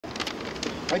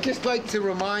I'd just like to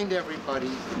remind everybody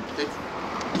that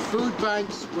food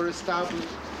banks were established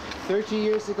 30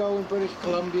 years ago in British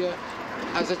Columbia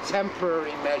as a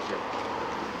temporary measure.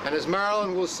 And as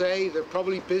Marilyn will say, they're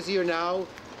probably busier now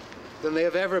than they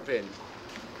have ever been.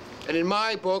 And in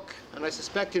my book, and I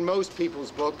suspect in most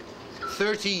people's book,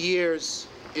 30 years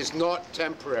is not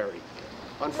temporary.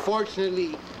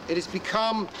 Unfortunately, it has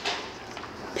become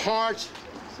part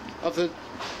of the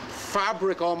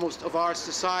fabric almost of our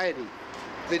society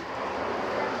that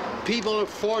people are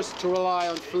forced to rely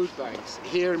on food banks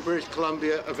here in British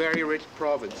Columbia, a very rich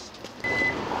province.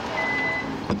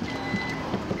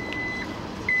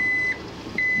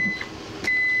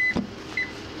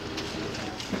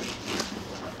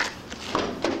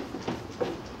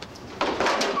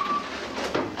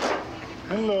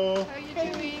 Hello. How are you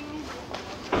doing?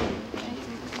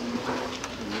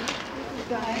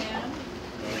 Diane?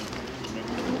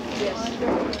 Yes.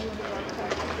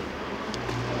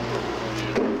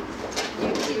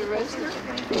 You the resident?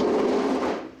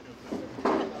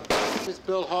 This is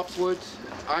Bill Hopwood.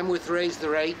 I'm with Raise the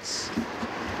Rates.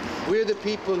 We're the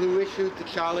people who issued the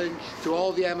challenge to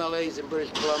all the MLAs in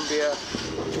British Columbia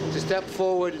to step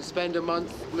forward and spend a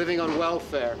month living on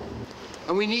welfare.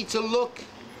 And we need to look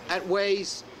at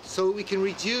ways so that we can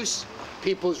reduce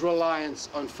people's reliance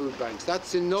on food banks.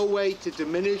 That's in no way to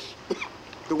diminish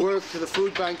the work that the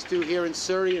food banks do here in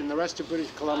Surrey and the rest of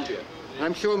British Columbia. And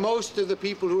I'm sure most of the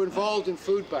people who are involved in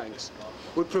food banks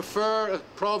would prefer a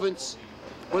province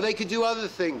where they could do other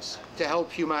things to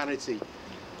help humanity.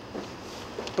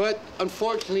 But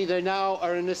unfortunately, they now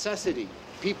are a necessity.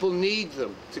 People need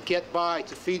them to get by,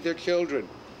 to feed their children.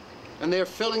 And they're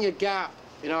filling a gap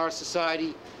in our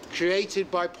society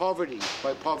created by poverty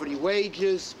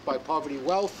wages, by poverty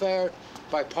welfare,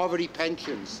 by poverty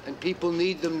pensions, and people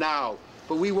need them now.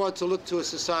 But we want to look to a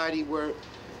society where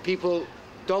people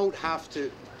don't have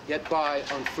to get by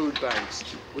on food banks,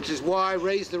 which is why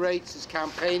Raise the Rates is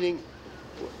campaigning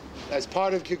as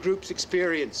part of your group's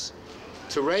experience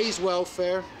to raise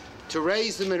welfare, to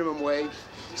raise the minimum wage,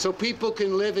 so people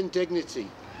can live in dignity.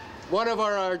 One of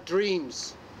our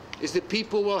dreams is that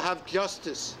people will have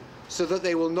justice so that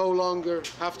they will no longer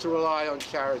have to rely on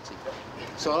charity.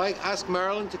 So I'd ask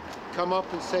Marilyn to come up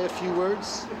and say a few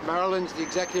words. Marilyn's the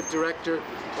Executive Director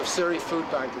of Surrey Food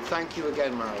Bank, and thank you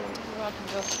again, Marilyn. You're welcome,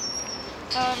 Bill.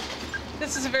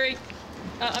 This is a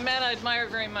man I admire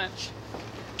very much.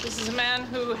 This is a man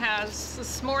who has,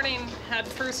 this morning, had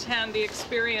firsthand the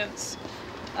experience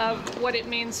of what it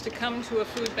means to come to a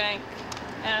food bank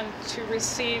and to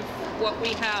receive what we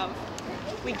have.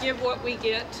 We give what we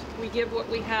get, we give what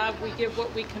we have, we give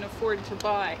what we can afford to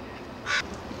buy.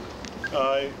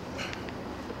 I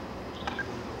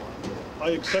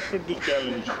accepted the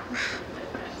challenge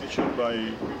issued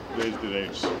by Raise the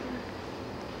Rates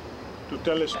to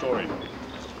tell a story,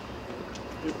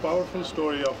 a powerful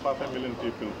story of 500,000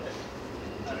 people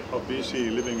of BC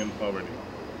living in poverty.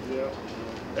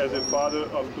 As a father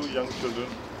of 2 young children,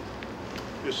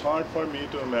 it's hard for me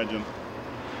to imagine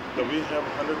that we have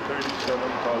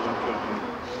 137,000 children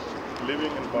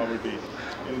living in poverty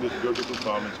in this beautiful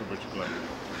province of British Columbia.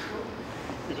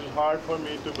 It is hard for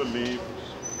me to believe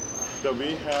that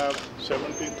we have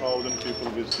 70,000 people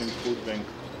visiting food bank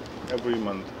every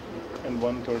month, and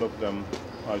 1/3 of them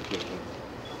are children.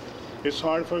 It's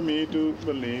hard for me to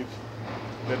believe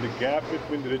that the gap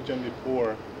between the rich and the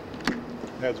poor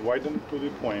has widened to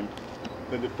the point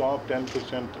that the top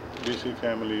 10% BC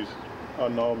families are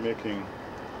now making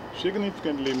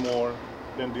significantly more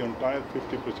than the entire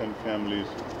 50% families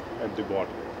at the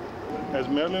bottom. As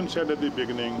Marilyn said at the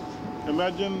beginning,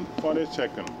 imagine for a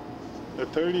second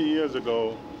that 30 years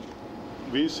ago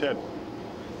we said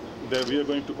that we are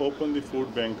going to open the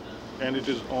food bank and it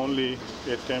is only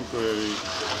a temporary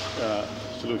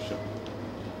solution.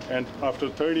 And after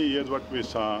 30 years what we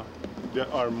saw, there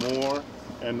are more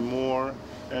and more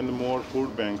and more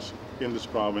food banks in this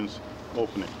province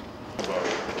opening.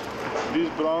 These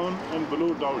brown and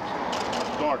blue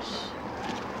dots,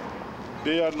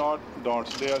 they are not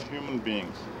dots, they are human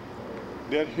beings.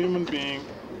 They are human beings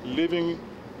living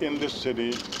in this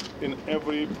city, in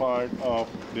every part of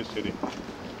this city.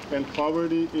 And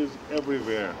poverty is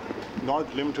everywhere,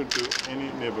 not limited to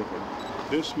any neighborhood.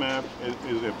 This map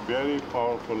is a very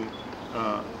powerful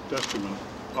testament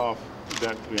of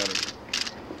that reality.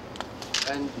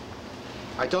 And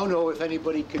I don't know if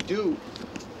anybody could do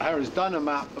or has done a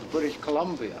map of British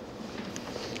Columbia.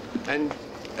 And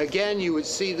again, you would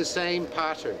see the same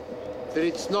pattern, that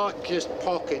it's not just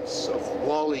pockets of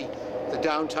Wally, the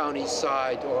downtown east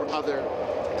side, or other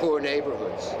poor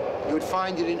neighborhoods. You would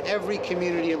find it in every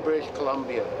community in British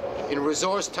Columbia, in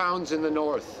resource towns in the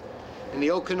north, in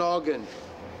the Okanagan,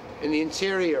 in the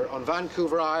interior, on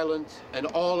Vancouver Island, and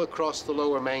all across the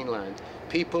Lower Mainland.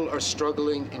 People are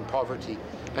struggling in poverty,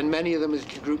 and many of them, as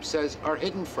the group says, are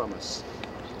hidden from us.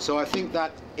 So I think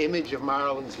that image of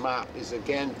Marilyn's map is,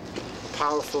 again,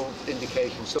 powerful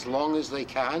indication. So as long as they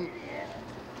can.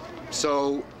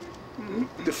 So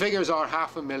the figures are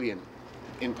 500,000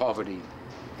 in poverty,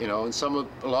 you know, and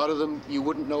a lot of them, you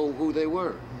wouldn't know who they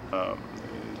were.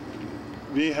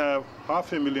 We have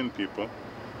 500,000 people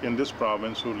in this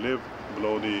province who live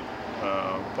below the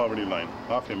poverty line,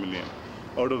 500,000.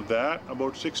 Out of that,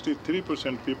 about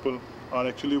 63% people are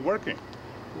actually working.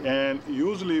 And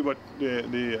usually what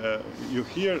you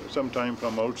hear sometime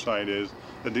from outside is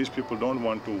that these people don't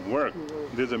want to work.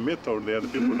 There's a myth out there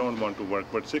that people don't want to work,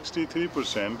 but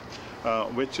 63%,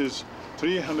 which is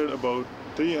about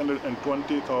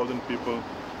 320,000 people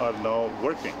are now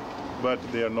working, but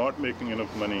they are not making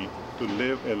enough money to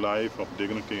live a life of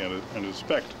dignity and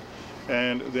respect.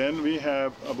 And then we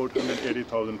have about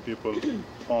 180,000 people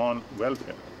on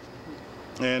welfare.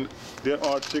 And there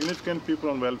are significant people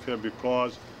on welfare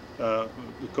because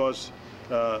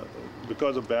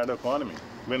of bad economy.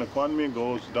 When economy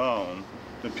goes down,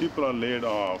 then people are laid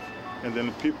off, and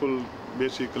then people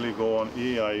basically go on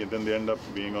EI, and then they end up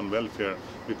being on welfare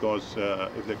because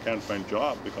if they can't find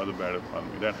job because of bad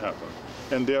economy, that happens.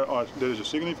 And there is a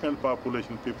significant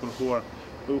population of people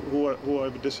who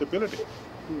have disability.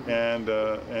 And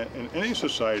in any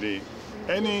society,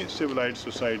 any civilized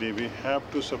society, we have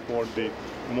to support the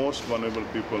most vulnerable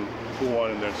people who are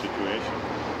in that situation.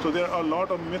 So there are a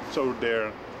lot of myths out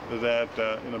there that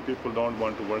people don't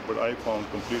want to work, but I found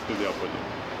completely the opposite.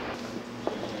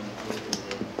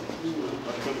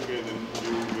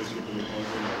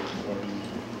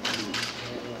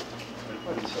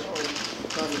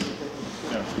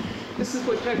 This is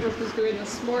what Douglas was doing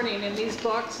this morning. In these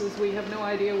boxes, we have no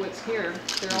idea what's here.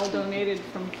 They're all donated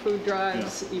from food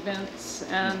drives, events,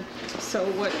 and so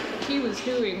what he was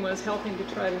doing was helping to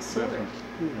try to sort it.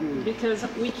 Because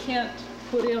we can't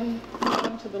put him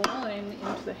onto the line,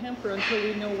 into the hamper, until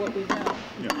we know what we have.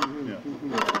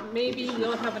 Maybe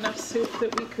we'll have enough soup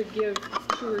that we could give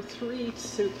 2 or 3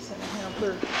 soups in a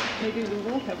hamper. Maybe we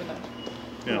won't have enough.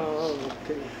 Yeah.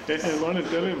 I want to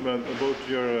tell you about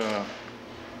your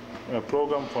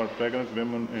program for pregnant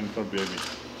women and for babies.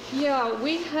 Yeah,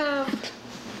 we have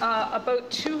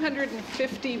about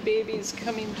 250 babies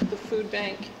coming to the food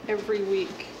bank every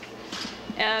week.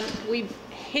 And we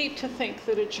hate to think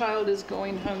that a child is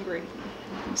going hungry.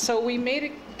 So we made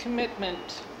a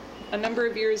commitment a number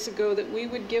of years ago that we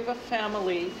would give a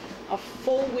family a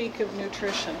full week of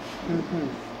nutrition.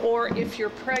 Or if you're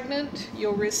pregnant,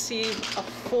 you'll receive a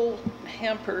full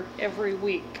hamper every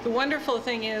week. The wonderful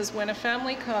thing is when a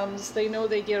family comes, they know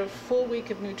they get a full week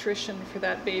of nutrition for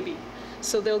that baby.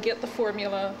 So they'll get the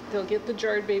formula, they'll get the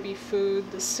jarred baby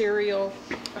food, the cereal,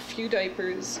 a few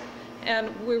diapers, and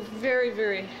we're very,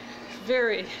 very,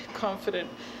 very confident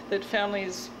that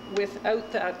families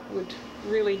without that would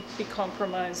really be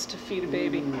compromised to feed a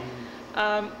baby.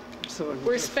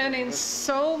 We're spending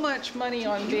so much money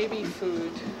on baby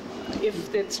food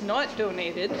if it's not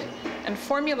donated, and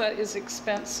formula is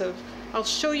expensive. I'll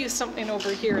show you something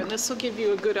over here, and this will give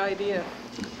you a good idea.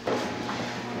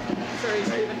 Sorry,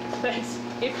 Stephen. Thanks.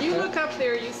 If you look up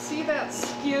there, you see that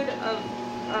skid of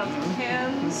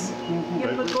cans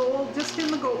in the gold, just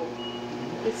in the gold.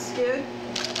 The skid,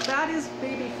 that is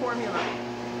baby formula.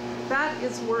 That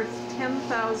is worth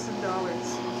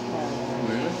 $10,000.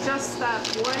 Just that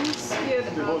one skid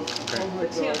of the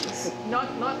tins,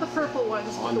 not the purple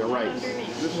ones, but the one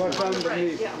underneath. This one's on the right,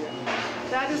 underneath, yeah.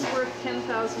 That is worth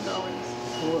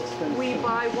 $10,000. We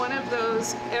buy one of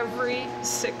those every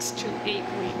 6 to 8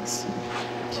 weeks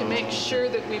to make sure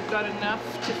that we've got enough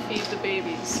to feed the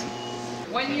babies.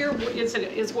 1 year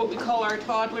is what we call our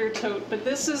toddler tote, but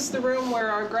this is the room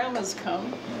where our grandmas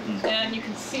come, and you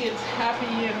can see it's happy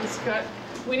and it's got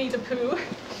Winnie the Pooh.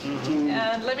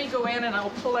 And let me go in and I'll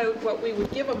pull out what we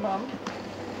would give a mom.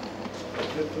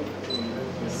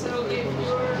 So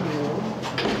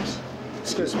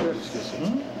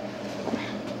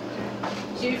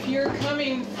if you're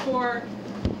coming for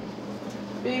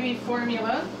baby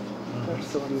formula,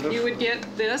 you would get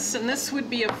this, and this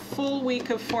would be a full week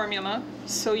of formula,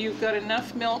 so you've got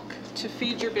enough milk to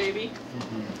feed your baby.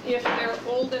 If they're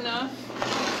old enough,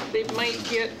 they might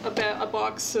get a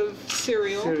box of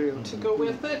cereal to go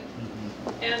with it.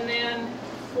 And then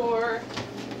for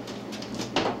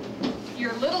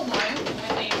your little one,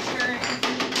 when they turn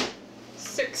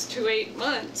 6 to 8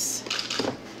 months,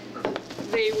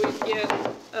 they would get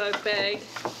a bag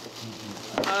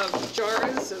of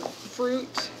jars of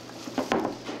fruit,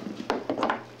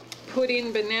 put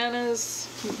in bananas,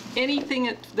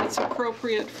 anything that's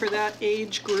appropriate for that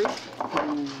age group.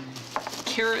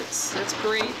 Carrots, that's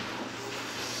great.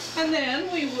 And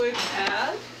then we would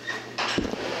add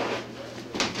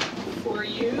for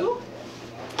you,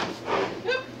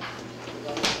 yep,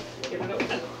 get it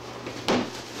open.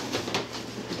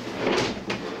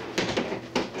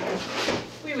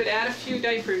 We would add a few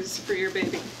diapers for your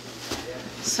baby.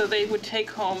 So they would take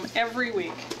home every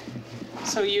week.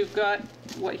 So you've got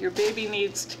what your baby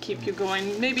needs to keep you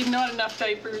going. Maybe not enough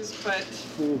diapers, but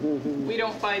we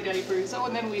don't buy diapers. Oh,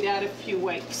 and then we'd add a few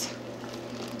wipes.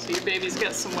 So your baby's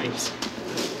got some wipes.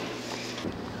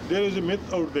 There is a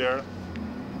myth out there,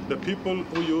 the people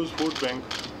who use foodBank,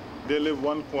 they live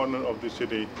one corner of the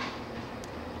city.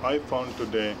 I found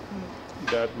today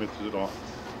that myth is wrong.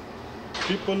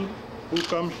 People who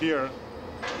come here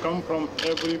come from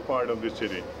every part of the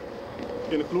city,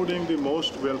 including the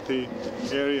most wealthy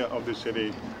area of the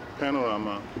city,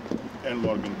 Panorama and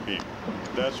Morgan Creek.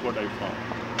 That's what I found.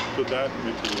 So that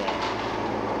myth is wrong.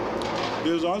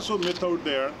 There's also a myth out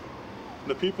there,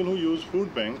 the people who use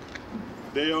foodBank,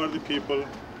 they are the people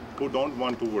who don't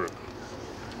want to work.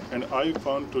 And I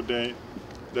found today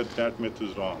that that myth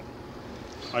is wrong.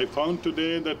 I found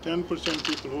today that 10%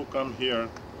 people who come here,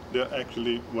 they're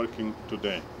actually working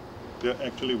today. They're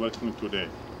actually working today,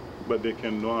 but they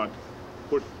cannot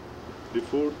put the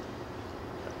food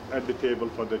at the table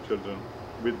for their children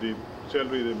with the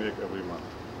salary they make every month.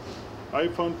 I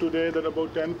found today that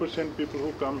about 10% people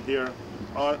who come here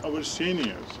are our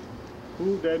seniors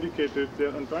who dedicated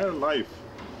their entire life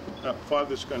for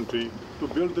this country to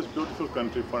build this beautiful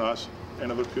country for us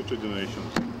and our future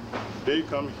generations. They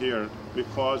come here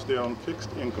because they are on fixed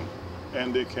income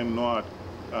and they cannot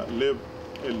live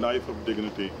a life of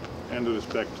dignity and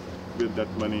respect with that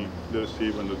money they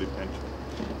receive under the pension.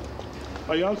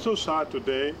 I also saw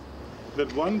today that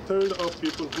 1/3 of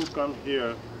people who come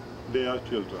here, they are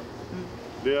children.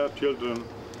 They are children,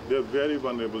 they are very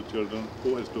vulnerable children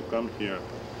who has to come here.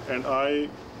 And I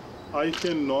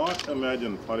cannot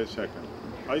imagine for a second,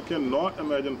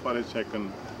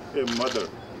 a mother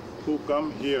who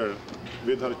come here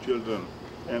with her children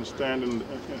and stand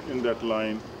in that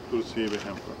line to receive a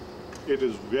hamper. It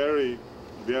is very,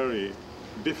 very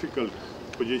difficult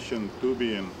position to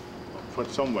be in for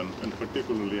someone, and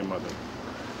particularly a mother.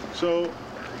 So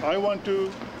I want to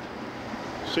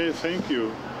say thank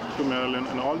you to Marilyn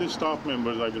and all the staff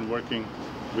members I've been working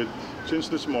with since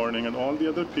this morning, and all the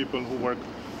other people who work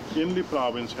in the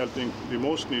province helping the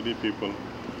most needy people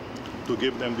to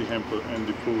give them the hamper and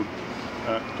the food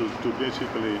to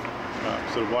basically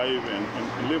survive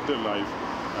and live their life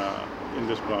in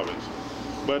this province.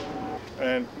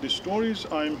 And the stories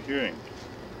I'm hearing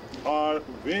are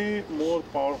way more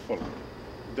powerful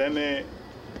than a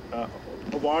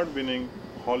award-winning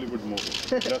Hollywood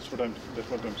movie. That's what I'm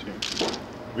saying.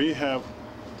 We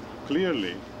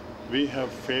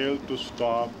have failed to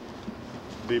stop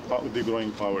the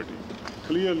growing poverty.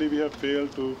 Clearly, we have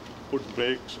failed to put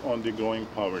brakes on the growing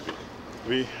poverty.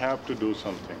 We have to do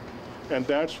something. And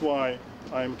that's why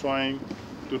I'm trying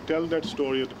to tell that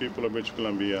story to the people of British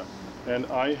Columbia. And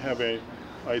I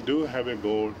do have a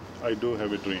goal, I do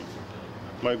have a dream.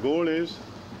 My goal is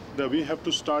that we have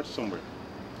to start somewhere.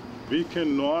 We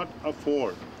cannot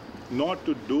afford not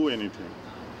to do anything.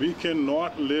 We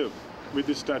cannot live with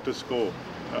the status quo,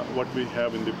 what we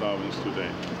have in the province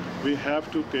today. We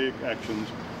have to take actions.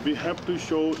 We have to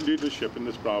show leadership in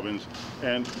this province,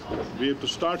 and we have to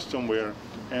start somewhere.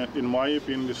 And in my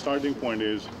opinion, the starting point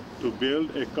is to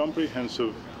build a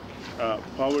comprehensive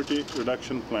poverty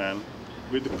reduction plan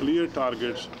with clear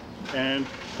targets and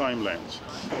timelines.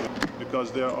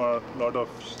 Because there are a lot of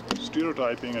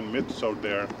stereotyping and myths out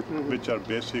there which are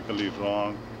basically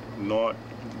wrong, not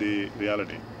the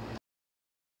reality.